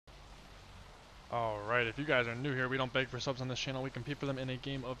Alright, if you guys are new here, we don't beg for subs on this channel, we compete for them in a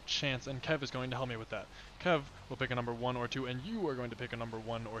game of chance, and Kev is going to help me with that. Kev will pick a number 1 or 2, and you are going to pick a number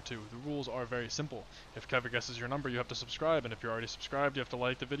 1 or 2. The rules are very simple. If Kev guesses your number, you have to subscribe, and if you're already subscribed, you have to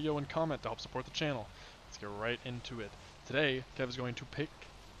like the video and comment to help support the channel. Let's get right into it. Today, Kev is going to pick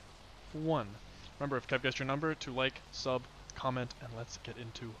 1. Remember, if Kev guessed your number, to like, sub, comment, and let's get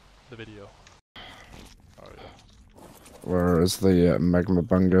into the video. Oh yeah. Where is the magma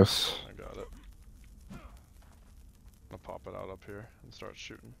bungus? I got it. I'm gonna pop it out up here and start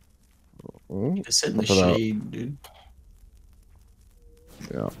shooting. Ooh, Just sit in the shade, dude.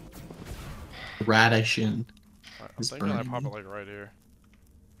 Yeah. Radishing. Right, I'm thinking I pop it like right here.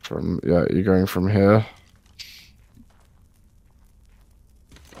 Yeah, you're going from here.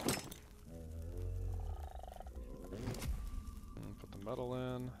 And put the metal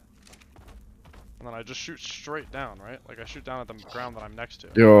in. And then I just shoot straight down, right? Like I shoot down at the ground that I'm next to.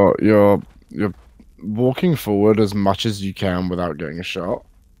 You're walking forward as much as you can without getting a shot.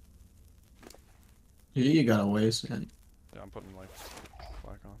 Yeah, you got a ways. Yeah, I'm putting like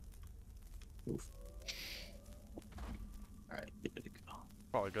black on. Oof. Alright, good to go.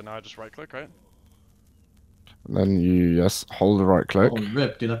 Probably good now. I just right click, right? And then you hold the right click. Oh,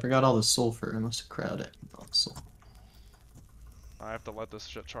 rip, dude! I forgot all the sulfur. I must have crowded all the sulfur. I have to let this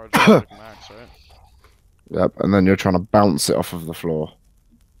shit charge up like max, right? Yep, and then you're trying to bounce it off of the floor.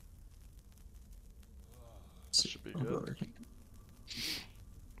 That should be good.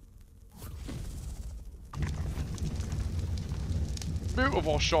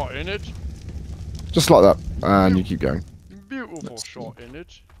 Beautiful shot, innit? Just like that, and you keep going. Beautiful shot,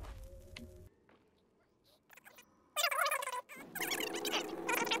 innit?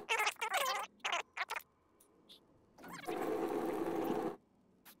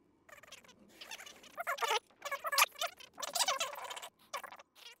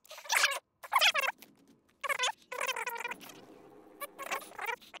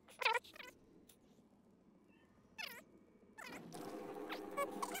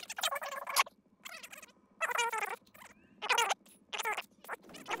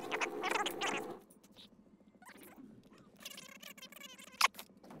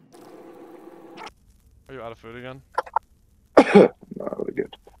 Are you out of food again? No, we're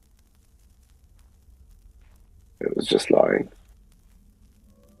good. It was just lying.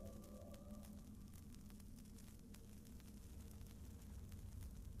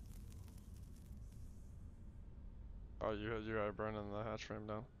 Oh, you are burning the hatch frame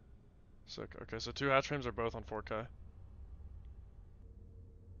down. Sick. Okay, so 2 hatch frames are both on 4K.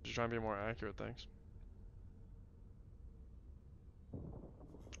 Just try and be more accurate, thanks.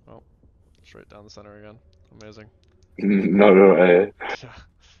 Oh, straight down the center again. Amazing. No way. Yeah,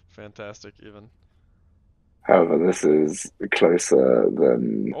 fantastic even. However, this is closer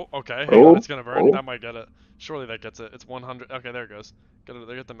than... Oh, okay, hang on, it's gonna burn. Oh. That might get it. Surely that gets it. It's 100. Okay, there it goes.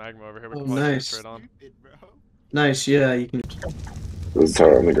 Get the magma over here. We Oh, can probably shoot it nice. straight on. Nice, yeah, you can. There's a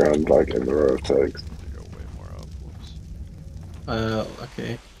turret on the ground, like in the row of tags. You go way more up. Whoops.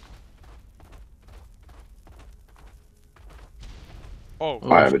 Okay. Oh,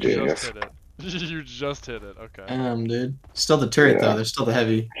 I am you a genius. just hit it. You just hit it. Okay. Damn, dude. Still the turret, Yeah. though. They're still the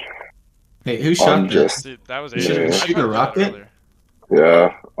heavy. Hey, who shot this? See, that was You Asian. should've I shoot tried a to do that rocket? earlier.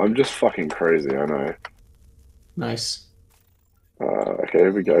 Yeah, I'm just fucking crazy, I know. Nice. Okay,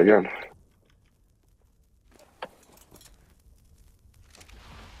 here we go again.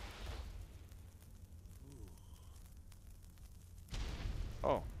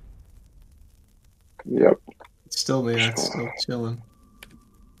 Oh. Yep. Still, man, it's still chilling.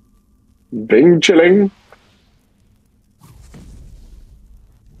 Bing chilling.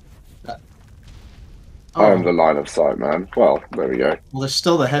 I am the line of sight, man. Well, there we go. Well, there's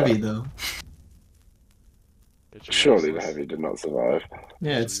still the heavy, though. Surely the useless. heavy did not survive.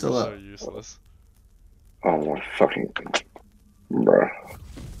 Yeah, it's still You're up. so useless. Oh my fucking... Bruh.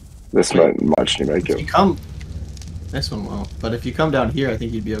 This Wait. might actually make If you it. come... This one won't. But if you come down here, I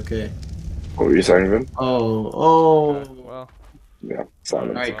think you'd be okay. What were you saying, Vin? Oh. Okay, well, Yeah, silence.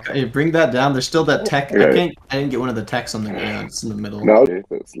 Alright, hey, bring that down. There's still that tech. Okay. I didn't get one of the techs on the ground. It's in the middle. No,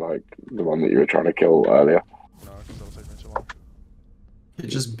 that's like the one that you were trying to kill earlier. no, because that'll take me too long.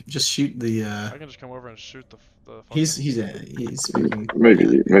 Just shoot the. I can just come over and shoot the. He's freaking.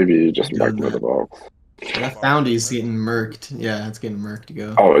 Maybe you just Doing magma the that. box. That foundy's getting murked. Yeah, it's getting murked to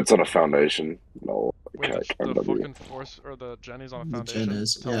go. Oh, it's on a foundation. No, Wait, okay, the MW. fucking force or the Jenny's on a The foundation. gen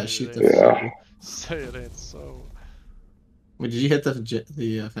is. Tell Yeah, me shoot it the. ain't- Yeah. Say it ain't so. Wait, did you hit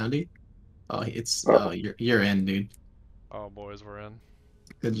the foundy? Oh, it's. Oh. Oh, you're in, dude. Oh, boys, we're in.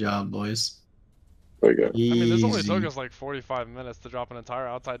 Good job, boys. There you go. I mean, this only took Easy. us like 45 minutes to drop an entire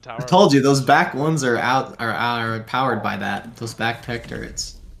outside tower. I told you those back ones are powered by that. Those back tech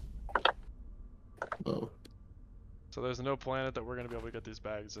turrets. Whoa. So there's no planet that we're gonna be able to get these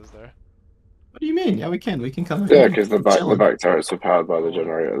bags, is there? What do you mean? Yeah, we can. We can come. Yeah, because the chilling. back turrets are powered by the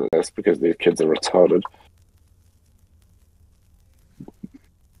generator. That's because these kids are retarded.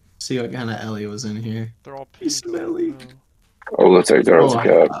 See what kind of Ellie was in here. They're all pink. He's smelly. All the tech turrets are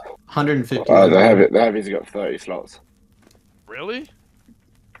powered. 150. The heavy's got 30 slots. Really?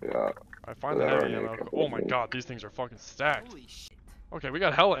 Yeah. I find the heavy ammo. Oh my god, these things are fucking stacked. Holy shit. Okay, we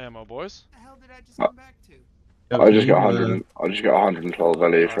got hella ammo, boys. What the hell did I just come back to? I just got 100. I just got 112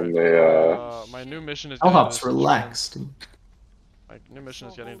 LE from the. My new mission is. Hop's relaxed. My new mission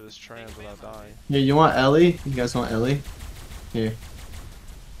is getting to this trans without dying. Yeah, you want Ellie? You guys want Ellie? Here.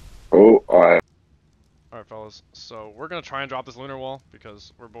 Oh, Alright, fellas. So we're gonna try and drop this lunar wall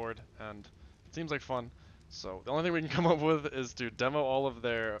because we're bored and it seems like fun. So the only thing we can come up with is to demo all of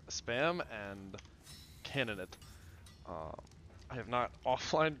their spam and cannon it. I have not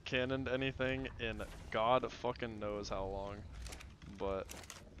offline cannoned anything in God fucking knows how long, but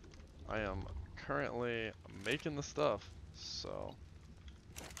I am currently making the stuff. So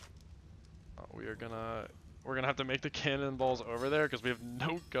we're gonna have to make the cannonballs over there because we have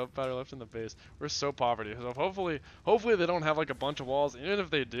no gunpowder left in the base. We're so poverty. So hopefully they don't have like a bunch of walls. Even if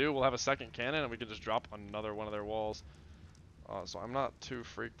they do, we'll have a second cannon and we can just drop another one of their walls. So I'm not too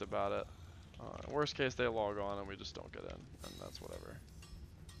freaked about it. Worst case, they log on and we just don't get in, and that's whatever.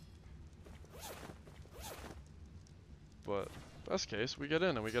 But best case, we get in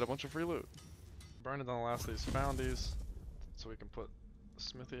and we get a bunch of free loot. Burning down the last of these foundies, so we can put the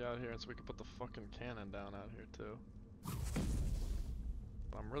smithy out here, and so we can put the fucking cannon down out here too.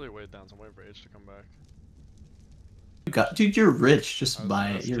 But I'm really weighed down, so I'm waiting for H to come back. Dude, you're rich. Just buy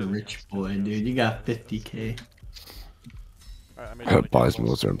it. You're a kidding, rich boy, dude. You got 50k. Alright, buys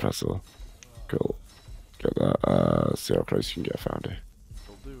mortar and pestle. Cool. Get that. See how close you can get a foundry.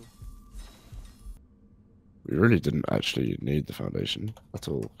 Will do. We really didn't actually need the foundation at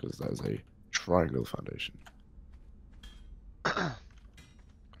all because that is a triangle foundation.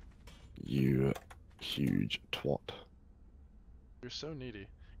 You huge twat. You're so needy.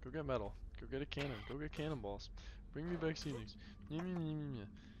 Go get metal. Go get a cannon. Go get cannonballs. Bring me vaccines. Yeah,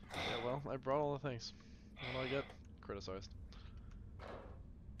 well, I brought all the things. What do I get? Criticized.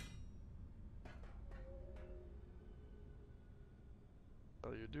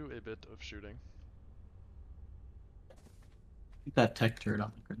 Well, you do a bit of shooting. Keep that tech turret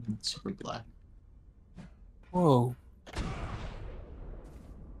on the ground. It's super black. Whoa.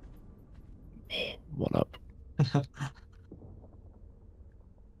 One up.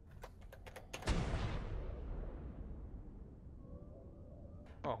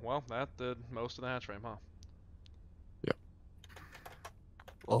 Oh, well, that did most of the hatch frame, huh? Yep.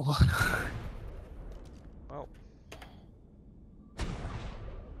 Whoa. Well.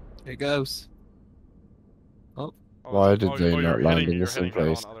 Here it goes. Oh, Why did they you're not land hitting- in the same You're hitting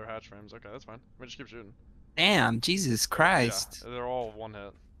place? on other hatch frames. Okay, that's fine. We just keep shooting. Damn, Jesus Christ. Yeah, they're all one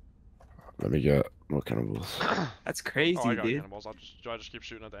hit. Let me get more cannibals. That's crazy, Oh, I got dude. cannonballs. I just keep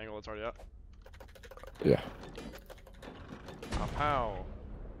shooting at the angle it's already at. Yeah. Pow pow.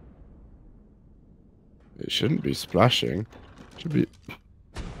 It shouldn't be splashing. Should be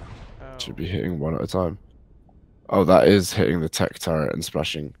Pow. hitting one at a time. Oh, that is hitting the tech turret and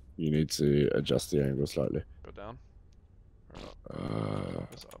splashing. You need to adjust the angle slightly. Go down. Or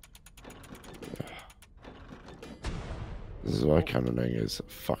up. This up. This is why cannoning is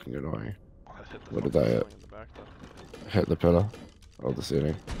fucking annoying. Oh, that hit the What did fucking that hit? ceiling in the back, though. Hit the pillar. Or the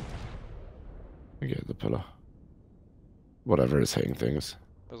ceiling. I get the pillar. Whatever is hitting things.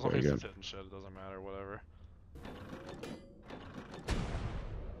 As long There as you it's go. hitting shit, it doesn't matter, whatever.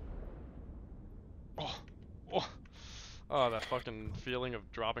 Oh, that fucking feeling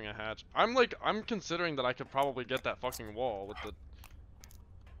of dropping a hatch. I'm considering that I could probably get that fucking wall with the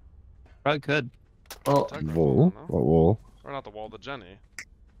Probably could. Oh, technical Wall? one, no? What wall? Or not the wall, the Jenny.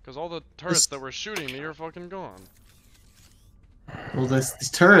 Because all the turrets that were shooting me are fucking gone. well, these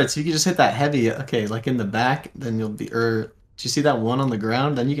turrets, you can just hit that heavy. Okay, like in the back, then you'll be. Do you see that one on the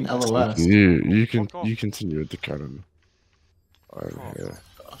ground? Then you can LOS. You Fuck off. continue with the cannon. I'm Oh. here.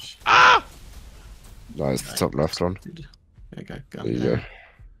 Gosh. Ah! That's the top left one. Dude, I got There gun you there.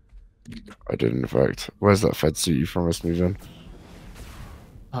 go. I did in fact. Where's that fed suit you promised me then?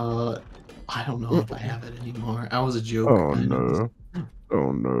 I don't know if I have it anymore. I was a joke. Oh man. no.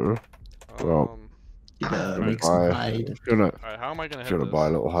 Oh no. Well, You gotta Right. make some I- hide. If you're gonna, Alright, how am I gonna hit Gonna this? buy a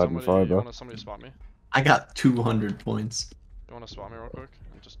little hide and Somebody- fiber. Somebody spot me? I got 200 points. You wanna spot me real quick?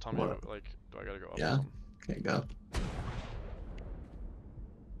 And just tell me, What? like, Do I gotta go up? Yeah. Okay, go.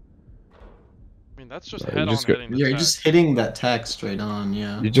 I mean, that's just No, you head on just got- hitting the Yeah, you're text. just hitting that tag straight on.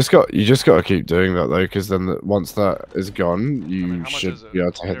 Yeah. You just got to keep doing that though, because then once that is gone, I you mean, how much should is it? be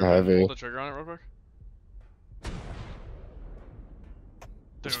able to hit Here, the man, heavy. pull the trigger on it real quick. Dude,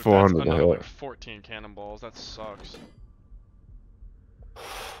 It's that's 400 to another hit. like 14 cannonballs. That sucks.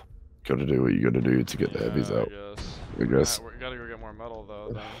 Got to do what you got to do to get the heavies out. I guess. We gotta go get more metal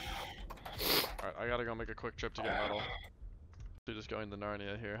though. Then. Alright, I gotta go make a quick trip to get metal. So just going to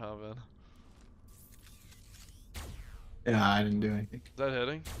Narnia here, huh, Vin? Yeah, I didn't do anything. Is that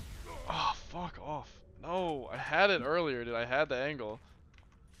hitting? Oh, fuck off. No, I had it earlier, dude. I had the angle.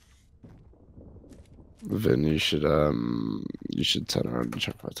 Vin, you should turn around and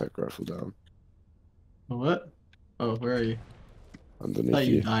check my tech rifle down What? Oh, where are you? I underneath thought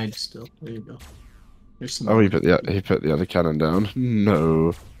you you. died still. There you go. There's some. Oh, he put the other cannon down.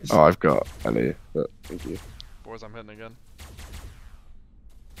 No. Oh, I've got Ellie, but thank you. Boys, I'm hitting again.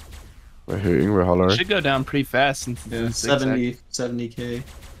 We're hooting, we're hollering. Should go down pretty fast since Yeah, it's a zigzag. 70k.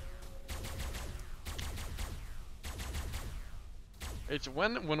 H,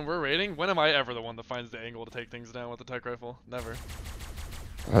 when we're raiding, when am I ever the one that finds the angle to take things down with the tech rifle? Never.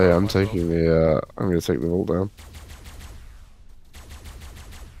 Hey, I'm taking the I'm gonna take the vault down.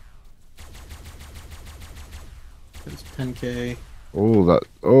 There's 10k.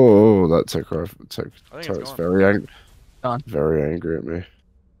 Oh, that tech rifle I think it's turret's gone. very angry at me.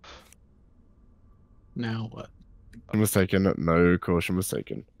 Now what? Caution was taken. No, caution was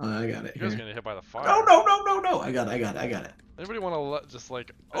taken. Oh, I got it. You guys Here. gonna get hit by the fire. No! I got it. Anybody want to let just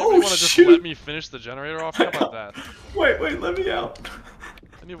like? Oh, Anybody want to just shoot. let me finish the generator off? How about that? Wait, let me out.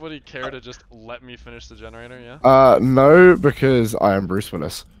 Anybody care to just let me finish the generator? Yeah. No, because I am Bruce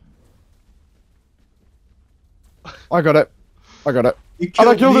Willis. I got it. You I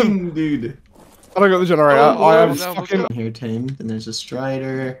killed killed him, dude. And I got the generator. Oh, I am no, let's fucking. go. Here, tamed, and there's a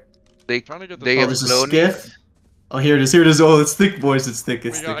strider. Trying to get this. Oh, cart- there's a blown. skiff. Oh, here it is. Oh, it's thick, boys. It's thick. I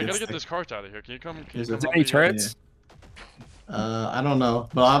gotta get this cart out of here. Can you come? Can you Is come it help any me? turrets? I don't know,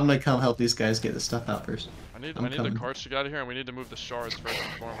 but I'm gonna come help these guys get the stuff out first. I need I'm the coming. carts to get out of here, and we need to move the shards first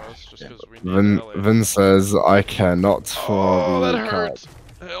and foremost, just Yeah. because we need LA. Vin says I cannot for Oh, the that car. hurts!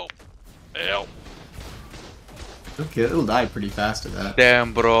 Help! Help! Okay, it'll die pretty fast at that.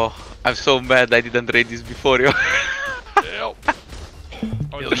 Damn, bro. I'm so mad I didn't raid this before you. Help!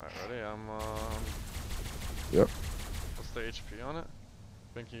 Oh, yeah. Alright, ready? Yep. What's the HP on it?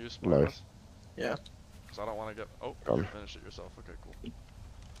 Ben, can you use Low. this? Yeah. Because I don't want to get. Oh, Done. you finished it yourself. Okay, cool.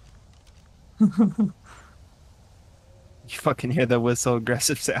 You fucking hear the whistle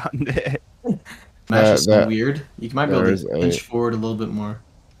aggressive sound. That's just that- weird. You might be there able is to a- inch forward a little bit more.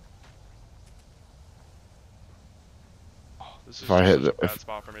 Oh, this is If I just hit such the- a bad if-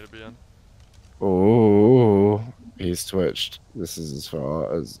 spot for me to be in. Oh, he's twitched. This is as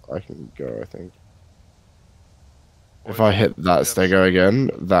far as I can go, I think. If Boys, I hit they that have stego again,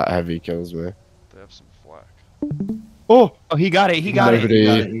 that heavy kills me. They have some flak. Oh, Oh, he got it. He got it.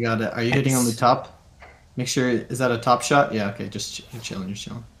 Nobody- You got it. Are you hitting on the top? Make sure. Is that a top shot? Yeah. Okay. You're chilling.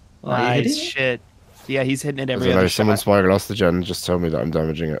 Oh, are you Nice hitting it? shit. Yeah, he's hitting it I every don't know, other someone shot. spyglass the gen, just tell me that I'm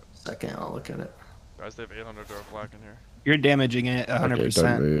damaging it. Second, I'll look at it. Guys, they have 800 door flak in here. You're damaging it Okay, 100%.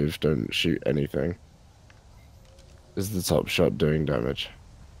 don't move, don't shoot anything. Is the top shot doing damage?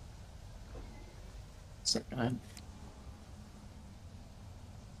 Second.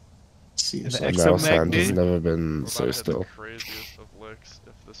 See The if X- Now Exomech, sand has dude. never been We're about so to hit still. the craziest of licks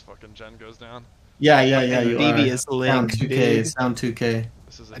if this fucking gen goes down. Yeah. You Devious are. lick, Down 2k. dude. It's down 2k.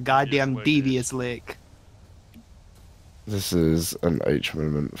 This is A goddamn lick, devious lick. This is an H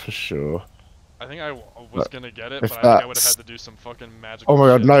moment for sure. I think I was But gonna get it, if but I think I would have that's- had to do some fucking magical Oh my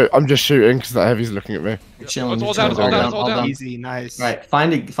god, shit. no, I'm just shooting because that heavy's looking at me. You're chilling. It's all you're down, chilling. it's all down. Easy, nice. Right.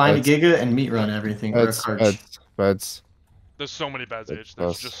 Find a Beds. giga and meat run everything. Or a Beds, carch. beds. There's so many beds, It H.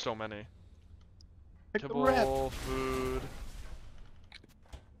 There's does. just so many. Pick the rep. Kibble, food.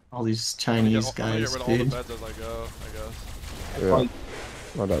 All these I'm gonna Chinese get, I'm gonna get guys, rid of all the dude. beds as I go, I guess. Yeah.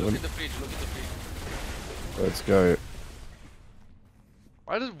 Well done. Look at the fridge. Let's go.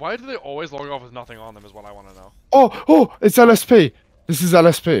 Why do they always log off with nothing on them is what I want to know. Oh, it's LSP. This is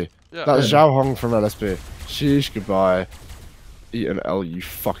LSP. Yeah. That's Yeah. Zhao Hong from LSP. Sheesh, goodbye. Eat an L, you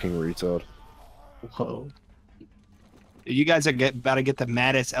fucking retard. Whoa. You guys are about to get the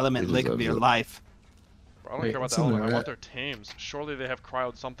maddest element It lick is of a your bit. life. I don't Wait, care about what's the in element, I there? want their tames. Surely they have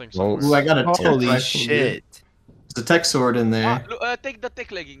crowd something Well, somewhere. Ooh, I got a tech Holy rifle, shit. dude. There's a tech sword in there. Take the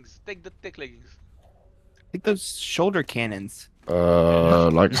tech leggings. Take the tech leggings. Take those shoulder cannons.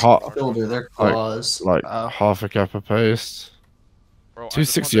 Like Just half, shoulder, their claws. like Oh. half a kappa paste. Bro, I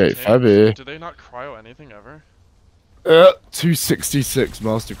just want the 268 tames. Fabi. Do they not cryo anything ever? 266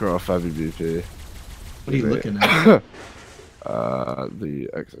 Mastercraft Fabi BP. What are you looking at? The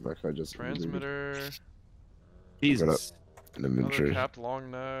exit back I just Transmitter, Jesus. an another inventory. capped long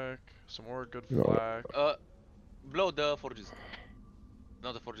neck, some more good No. flak, Blow the forges.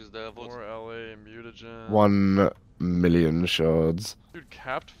 Not the forges, the vaults. more LA mutagen. 1 million shards. Dude,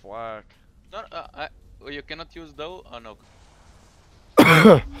 capped flak. No, you cannot use though. Oh no.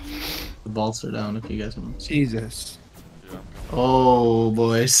 The vaults are down if you guys want. Jesus. Yeah. Oh,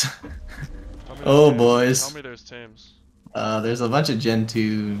 boys. Tell me Oh, there's tames. boys. Tell me there's tames. There's a bunch of Gen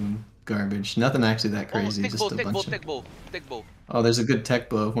 2 garbage. Nothing actually that crazy. Tech Just bow, a tech bow, bunch of. tech bow, tech bow. Oh, there's a good tech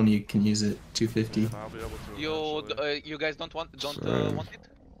bow when you can use it. 250. And I'll be able to You eventually. you guys don't want Same. want it?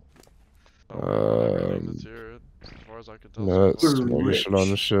 Oh, everything that's here, as far as I could tell. No, so it's far. Rich. sluggish on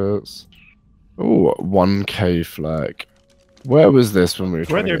the shirts. Oh, 1k flag. Where was this when we were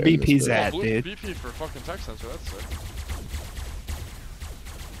Where trying to their get in this BPs bit? at? Blue dude. BP for fucking tech sensor, that's sick.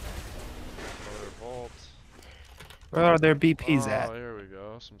 Another vault. Where are their BPs Oh, at? here we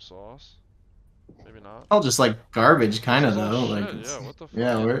go, some sauce. Maybe not. All just like garbage, kind of This is all though. Like, shit, it's- yeah, what the fuck?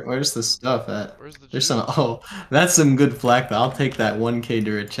 yeah. Where's the stuff at? Where's the There's juice? some. Oh, that's some good flak. Though. I'll take that 1K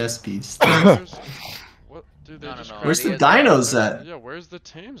Dura chest piece. Where's- What? Dude, they No, no, just no. cracked Where's the Yes, dinos Where's- at? Yeah, where's the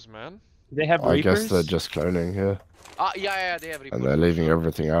tames, man? They have I Reapers? guess they're just cloning here, Yeah, they have and reports. they're leaving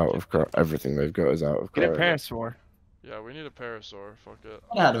everything out of everything they've got is out of Get a cryo. Parasaur. Yeah, we need a parasaur, fuck it.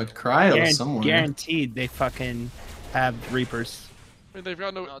 Out of a cryo somewhere. Guaranteed they fucking have Reapers. I mean, they've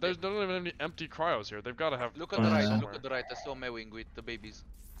got no, No, there's not even any empty cryos here. They've got to have. Look at the right, somewhere. look at the right. I saw mewing with the babies.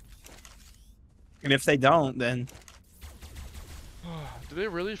 And if they don't, then Do they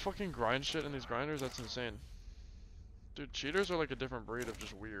really fucking grind shit in these grinders? That's insane. Dude, cheaters are like a different breed of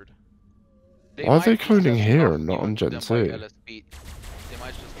just weird. Why are might they just cloning have here stuff and not given on to Gen them by 2? LSP. They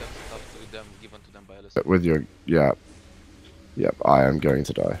might just have stuff to them given to them by LSP. With your, yeah. Yep, I am going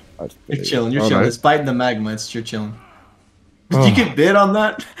to die. I You're believe. chilling. You're Oh, chilling. no. It's biting the magma. You're chilling. Did Oh. you get bit on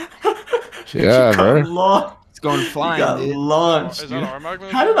that? Yeah, you got bro. it's going You flying, got dude. launched. Is that dude. our magma?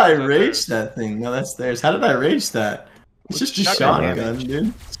 How did or I is that rage theirs? that thing? No, that's theirs. How did I rage that? It's just a shotgun shotgun, damage.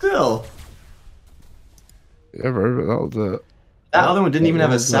 dude. Still. Yeah, bro, but that'll do it. That other one didn't even have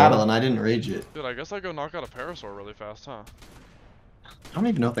a Yeah. saddle, and I didn't rage it. Dude, I guess I go knock out a parasaur really fast, huh? I don't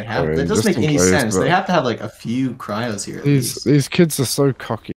even know if they have. I mean, That doesn't just make in any case, sense. but- They have to have like a few cryos here at least. These kids are so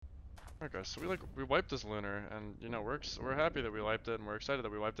cocky. Alright guys, so we wiped this lunar, and you know we're happy that we wiped it, and we're excited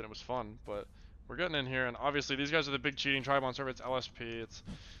that we wiped it. It was fun, but we're getting in here, and obviously these guys are the big cheating tribe on server. It's LSP. It's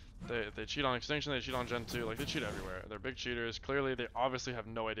they cheat on Extinction. They cheat on Gen 2. Like they cheat everywhere. They're big cheaters. Clearly, they obviously have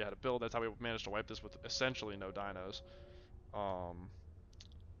no idea how to build. That's how we managed to wipe this with essentially no dinos.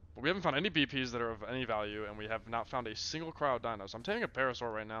 But we haven't found any BPs that are of any value, and we have not found a single cryo dino. So I'm taking a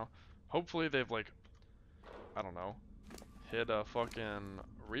parasaur right now. Hopefully they've like, I don't know, hit a fucking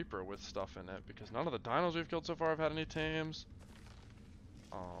Reaper with stuff in it, because none of the dinos we've killed so far have had any tames.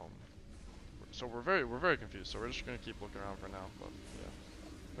 So we're very confused. So we're just gonna keep looking around for now. But yeah,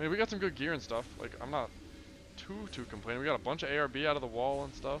 I mean we got some good gear and stuff. Like I'm not too complaining. We got a bunch of ARB out of the wall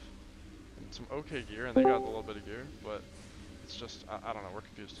and stuff, and some okay gear, and they got a little bit of gear, but it's just I don't know. We're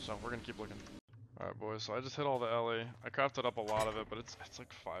confused. So we're gonna keep looking. Alright boys, so I just hit all the LA. I crafted up a lot of it, but it's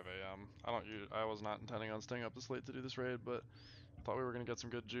like 5 AM. I was not intending on staying up this late to do this raid, but I thought we were gonna get some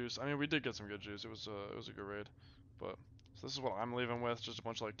good juice. I mean, we did get some good juice. It was a good raid, but so this is what I'm leaving with: just a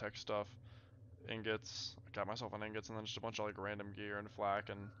bunch of like tech stuff, ingots. I got myself on ingots, and then just a bunch of like random gear and flak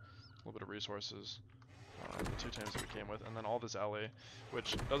and a little bit of resources. The 2 tames that we came with, and then all this LA,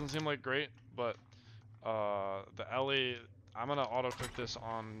 which doesn't seem like great, but the LA. I'm gonna auto-click this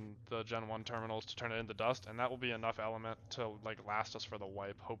on the Gen 1 terminals to turn it into dust, and that will be enough element to like last us for the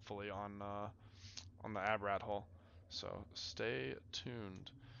wipe, hopefully on the ab rat hole. So stay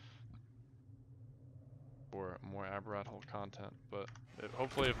tuned for more ab rat hole content. But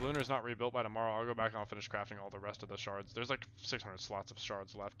hopefully, if Lunar's not rebuilt by tomorrow, I'll go back and I'll finish crafting all the rest of the shards. There's like 600 slots of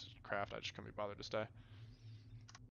shards left to craft. I just couldn't be bothered to stay.